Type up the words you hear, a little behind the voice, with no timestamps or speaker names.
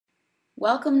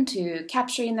Welcome to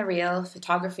Capturing the Real,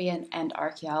 Photography and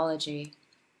Archaeology.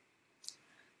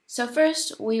 So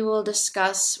first we will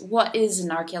discuss what is an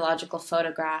archaeological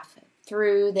photograph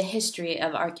through the history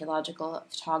of archaeological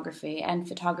photography and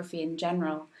photography in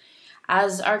general,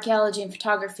 as archaeology and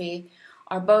photography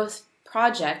are both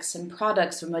projects and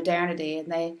products of modernity,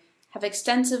 and they have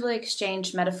extensively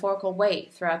exchanged metaphorical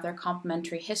weight throughout their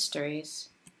complementary histories.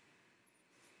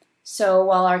 So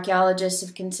while archaeologists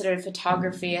have considered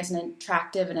photography as an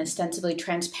attractive and ostensibly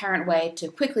transparent way to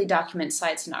quickly document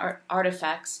sites and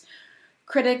artifacts,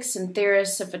 critics and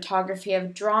theorists of photography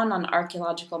have drawn on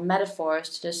archaeological metaphors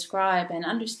to describe and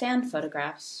understand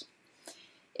photographs.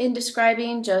 In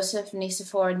describing Joseph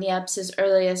Nicephore Niepce's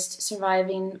earliest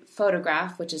surviving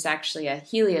photograph, which is actually a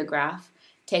heliograph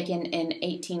taken in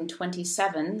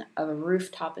 1827 of a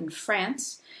rooftop in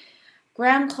France,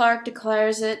 Graham Clark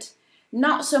declares it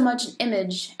not so much an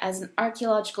image as an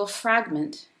archaeological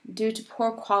fragment due to poor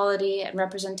quality and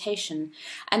representation.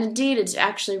 And indeed, it's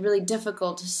actually really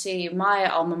difficult to see. My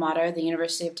alma mater, the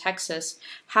University of Texas,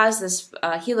 has this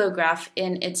heliograph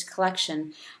in its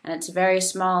collection, and it's very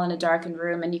small in a darkened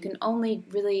room, and you can only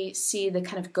really see the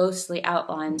kind of ghostly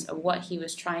outlines of what he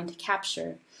was trying to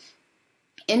capture.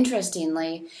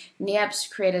 Interestingly, Niepce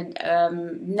created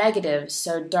negatives,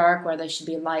 so dark where there should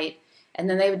be light, and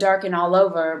then they would darken all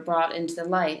over, brought into the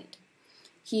light.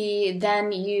 He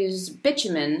then used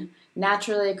bitumen,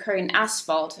 naturally occurring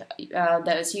asphalt, that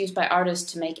was used by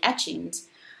artists to make etchings.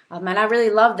 And I really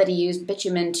love that he used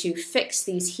bitumen to fix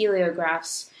these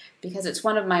heliographs, because it's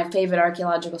one of my favorite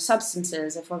archaeological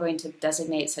substances, if we're going to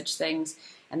designate such things.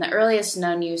 And the earliest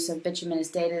known use of bitumen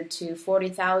is dated to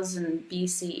 40,000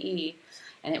 BCE,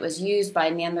 and it was used by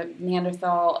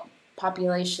Neanderthal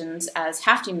populations as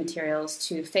hafting materials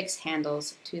to fix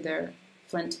handles to their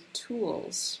flint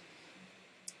tools.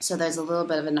 So there's a little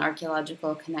bit of an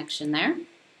archaeological connection there.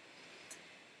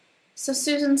 So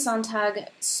Susan Sontag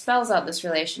spells out this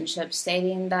relationship,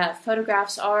 stating that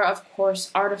photographs are, of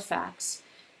course, artifacts.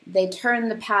 They turn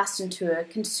the past into a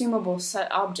consumable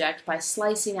object by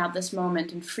slicing out this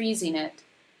moment and freezing it,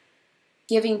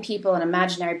 giving people an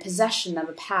imaginary possession of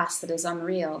a past that is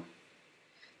unreal.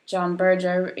 John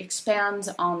Berger expands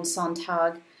on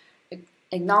Sontag,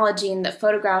 acknowledging that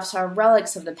photographs are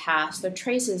relics of the past, they're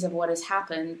traces of what has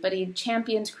happened, but he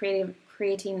champions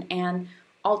creating an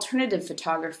alternative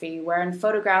photography wherein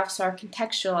photographs are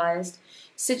contextualized,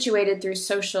 situated through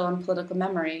social and political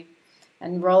memory.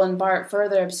 And Roland Barthes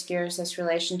further obscures this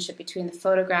relationship between the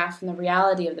photograph and the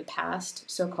reality of the past,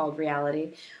 so-called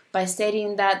reality, by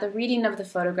stating that the reading of the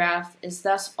photograph is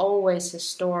thus always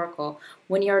historical.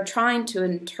 When you're trying to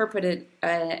interpret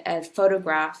a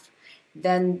photograph,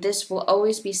 then this will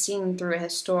always be seen through a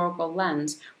historical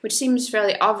lens, which seems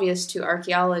fairly obvious to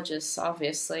archaeologists,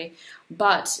 obviously,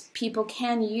 but people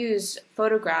can use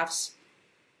photographs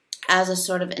as a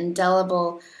sort of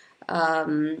indelible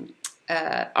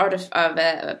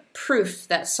proof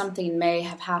that something may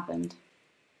have happened.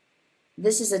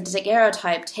 This is a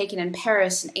daguerreotype taken in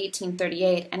Paris in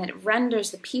 1838, and it renders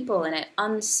the people in it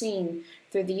unseen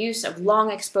through the use of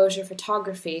long exposure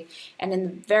photography. And in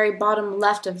the very bottom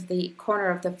left of the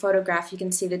corner of the photograph, you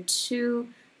can see the two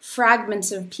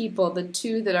fragments of people, the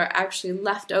two that are actually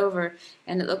left over,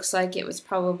 and it looks like it was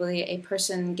probably a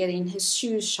person getting his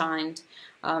shoes shined,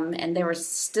 and they were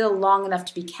still long enough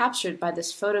to be captured by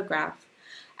this photograph.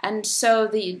 And so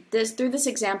through this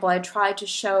example, I try to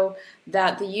show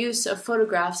that the use of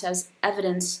photographs as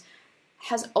evidence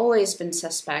has always been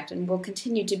suspect and will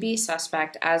continue to be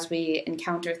suspect as we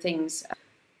encounter things.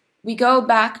 We go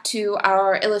back to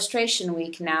our illustration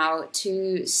week now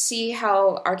to see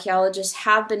how archaeologists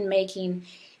have been making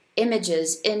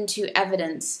images into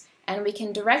evidence, and we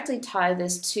can directly tie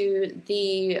this to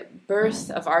the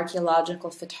birth of archaeological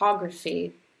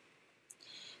photography.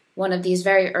 One of these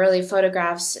very early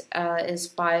photographs is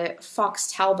by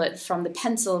Fox Talbot from The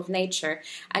Pencil of Nature,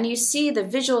 and you see the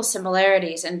visual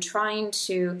similarities in trying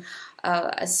to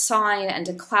assign and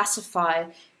to classify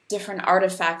different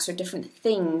artifacts or different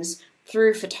things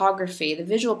through photography. The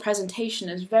visual presentation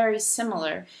is very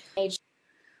similar.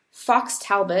 Fox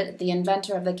Talbot, the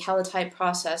inventor of the calotype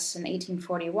process in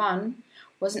 1841,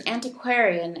 was an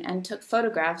antiquarian and took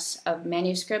photographs of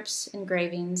manuscripts,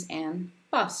 engravings, and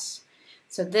busts.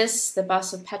 So the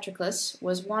bust of Patroclus,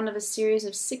 was one of a series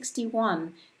of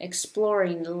 61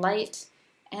 exploring light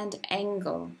and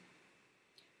angle.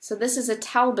 So this is a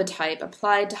Talbotype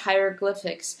applied to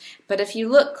hieroglyphics, but if you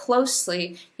look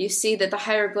closely, you see that the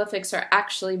hieroglyphics are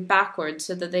actually backwards,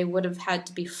 so that they would have had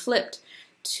to be flipped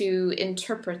to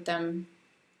interpret them.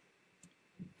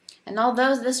 And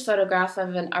although this photograph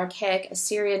of an archaic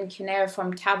Assyrian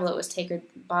cuneiform tablet was taken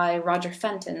by Roger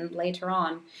Fenton later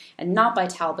on, and not by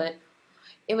Talbot,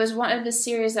 it was one of the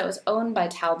series that was owned by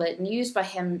Talbot and used by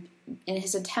him in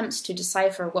his attempts to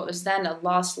decipher what was then a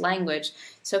lost language.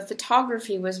 So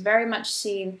photography was very much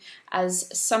seen as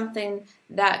something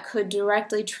that could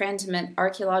directly transmit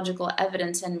archaeological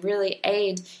evidence and really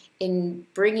aid in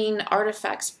bringing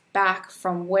artifacts back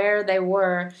from where they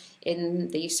were in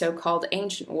the so-called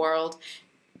ancient world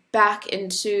back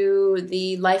into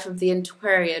the life of the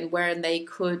antiquarian, where they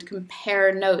could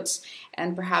compare notes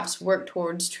and perhaps work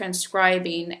towards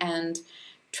transcribing and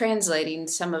translating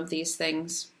some of these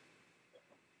things.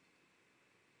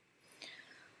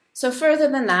 So further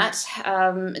than that,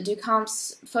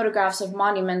 Duchamp's photographs of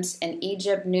monuments in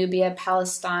Egypt, Nubia,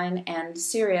 Palestine, and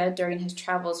Syria during his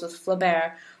travels with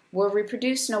Flaubert were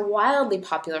reproduced in a wildly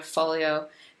popular folio,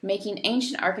 making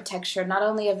ancient architecture not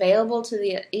only available to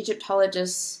the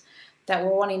Egyptologists that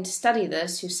were wanting to study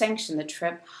this, who sanctioned the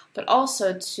trip, but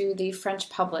also to the French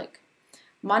public.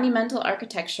 Monumental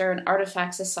architecture and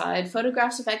artifacts aside,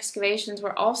 photographs of excavations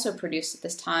were also produced at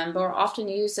this time, but were often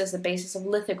used as the basis of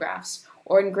lithographs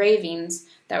or engravings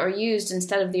that were used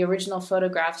instead of the original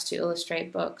photographs to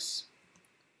illustrate books.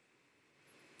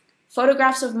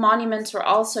 Photographs of monuments were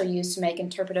also used to make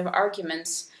interpretive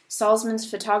arguments. Salzmann's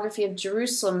photography of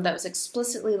Jerusalem that was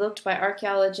explicitly looked by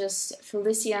archaeologist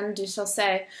Félicien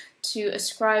Dussault to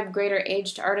ascribe greater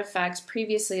age to artifacts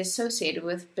previously associated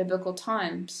with biblical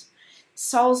times.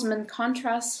 Salzmann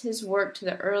contrasts his work to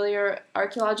the earlier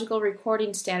archaeological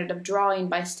recording standard of drawing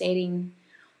by stating,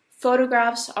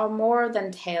 "Photographs are more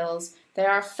than tales. They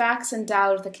are facts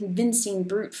endowed with a convincing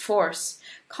brute force,"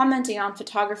 commenting on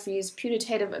photography's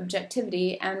putative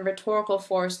objectivity and rhetorical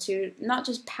force to not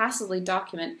just passively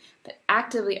document, but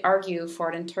actively argue for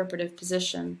an interpretive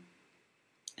position.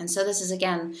 And so this is,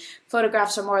 again,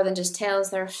 photographs are more than just tales,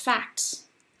 they're facts.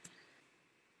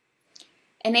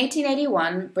 In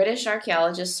 1881, British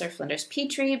archaeologist Sir Flinders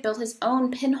Petrie built his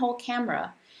own pinhole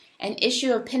camera. An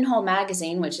issue of Pinhole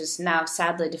magazine, which is now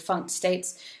sadly defunct,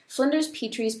 states, "Flinders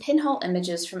Petrie's pinhole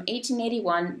images from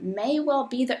 1881 may well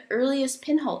be the earliest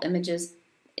pinhole images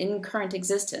in current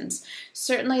existence.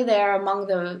 Certainly they are among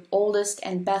the oldest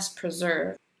and best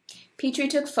preserved." Petrie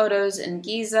took photos in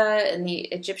Giza, in the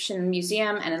Egyptian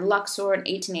Museum, and in Luxor in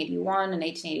 1881 and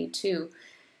 1882.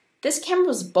 This camera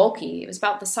was bulky. It was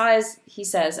about the size, he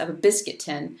says, of a biscuit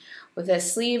tin, with a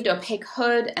sleeved opaque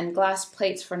hood and glass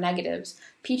plates for negatives.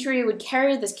 Petrie would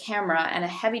carry this camera and a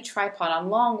heavy tripod on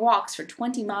long walks for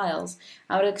 20 miles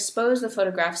and would expose the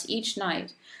photographs each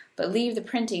night, but leave the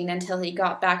printing until he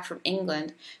got back from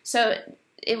England. So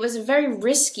it was a very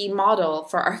risky model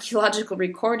for archaeological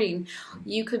recording.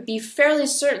 You could be fairly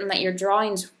certain that your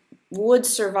drawings would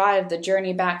survive the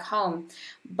journey back home,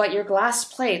 but your glass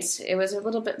plates, it was a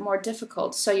little bit more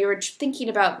difficult. So you were thinking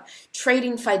about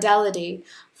trading fidelity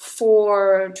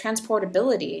for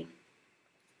transportability.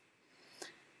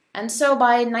 And so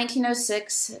by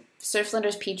 1906, Sir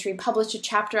Flinders Petrie published a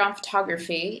chapter on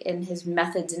photography in his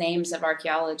Methods and Aims of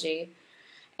Archaeology.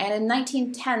 And in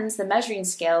 1910s, the measuring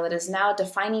scale that is now a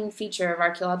defining feature of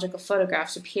archaeological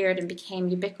photographs appeared and became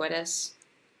ubiquitous.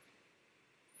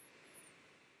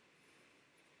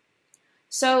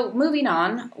 So, moving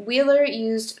on, Wheeler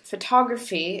used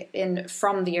photography in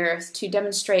From the Earth to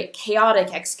demonstrate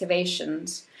chaotic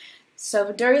excavations.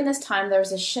 So during this time, there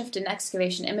was a shift in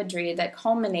excavation imagery that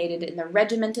culminated in the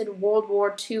regimented World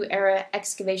War II era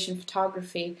excavation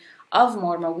photography of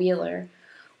Mortimer Wheeler.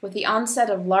 With the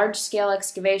onset of large-scale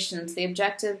excavations, the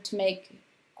objective to make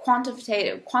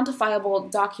quantifiable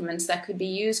documents that could be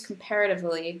used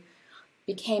comparatively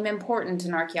became important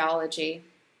in archaeology.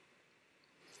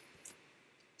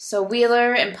 So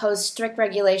Wheeler imposed strict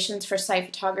regulations for site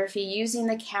photography, using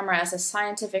the camera as a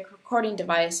scientific recording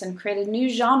device, and created new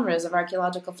genres of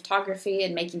archaeological photography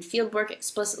and making fieldwork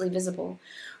explicitly visible.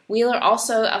 Wheeler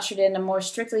also ushered in a more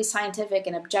strictly scientific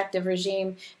and objective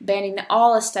regime, banning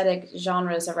all aesthetic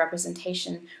genres of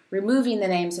representation, removing the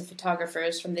names of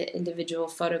photographers from the individual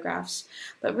photographs.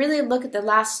 But really look at the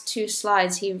last two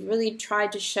slides. He really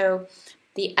tried to show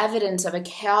the evidence of a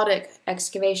chaotic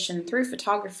excavation through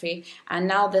photography, and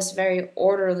now this very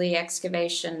orderly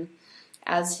excavation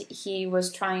as he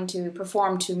was trying to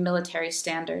perform to military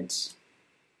standards.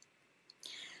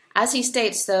 As he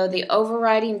states, though, the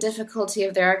overriding difficulty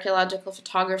of the archaeological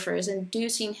photographer is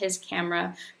inducing his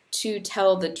camera to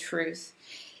tell the truth.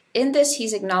 In this,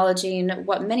 he's acknowledging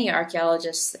what many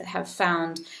archaeologists have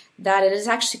found, that it is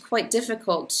actually quite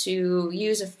difficult to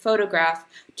use a photograph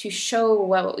to show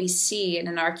what we see in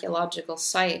an archaeological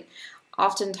site.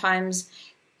 Oftentimes,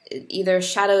 either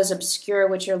shadows obscure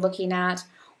what you're looking at,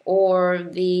 or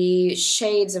the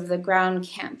shades of the ground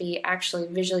can't be actually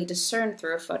visually discerned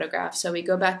through a photograph. So we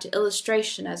go back to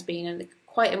illustration as being a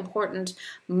quite important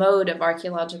mode of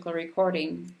archaeological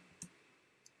recording.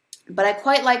 But I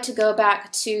quite like to go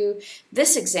back to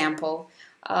this example.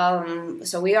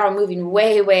 So we are moving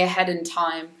way, way ahead in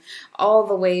time, all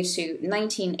the way to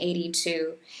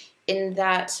 1982, in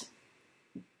that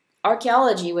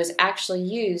archaeology was actually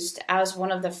used as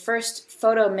one of the first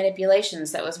photo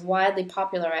manipulations that was widely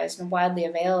popularized and widely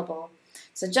available.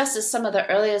 So just as some of the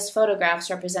earliest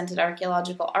photographs represented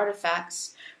archaeological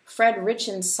artifacts, Fred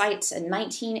Richin cites a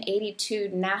 1982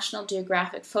 National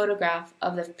Geographic photograph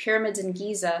of the pyramids in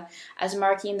Giza as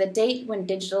marking the date when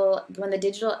the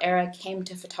digital era came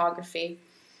to photography.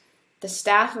 The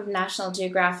staff of National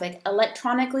Geographic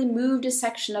electronically moved a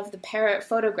section of the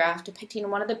photograph depicting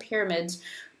one of the pyramids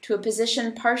to a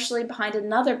position partially behind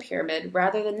another pyramid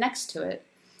rather than next to it.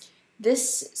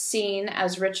 This scene,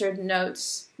 as Richin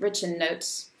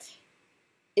notes,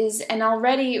 is an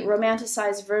already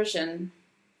romanticized version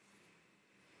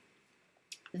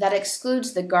that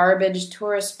excludes the garbage,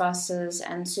 tourist buses,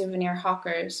 and souvenir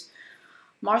hawkers.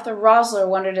 Martha Rosler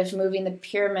wondered if moving the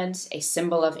pyramids, a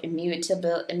symbol of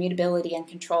immutability and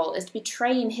control, is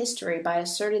betraying history by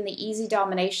asserting the easy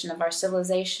domination of our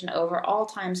civilization over all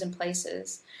times and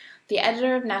places. The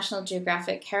editor of National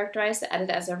Geographic characterized the edit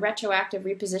as a retroactive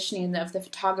repositioning of the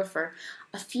photographer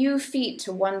a few feet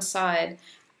to one side,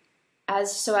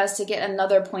 so as to get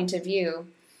another point of view.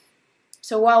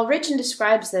 So while Richin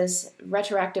describes this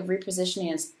retroactive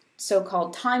repositioning as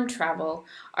so-called time travel,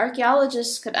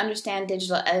 archaeologists could understand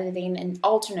digital editing in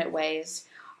alternate ways.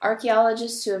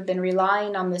 Archaeologists who have been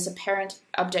relying on this apparent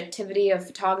objectivity of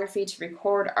photography to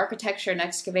record architecture and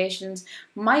excavations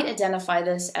might identify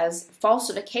this as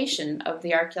falsification of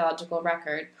the archaeological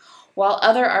record, while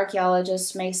other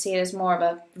archaeologists may see it as more of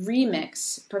a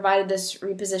remix, provided this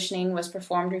repositioning was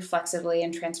performed reflexively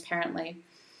and transparently.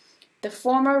 The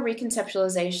former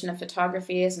reconceptualization of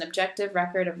photography as an objective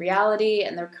record of reality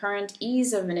and the current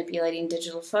ease of manipulating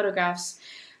digital photographs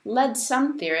led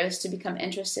some theorists to become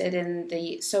interested in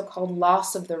the so-called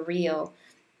loss of the real,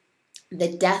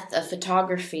 the death of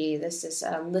photography. This is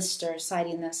Lister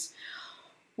citing this.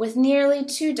 With nearly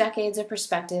 2 decades of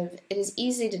perspective, it is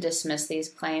easy to dismiss these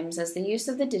claims as the use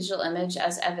of the digital image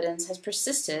as evidence has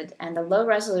persisted, and the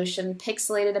low-resolution,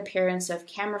 pixelated appearance of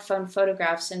camera phone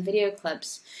photographs and video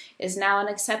clips is now an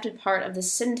accepted part of the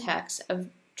syntax of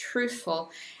truthful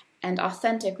and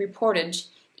authentic reportage,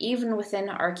 even within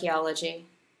archaeology.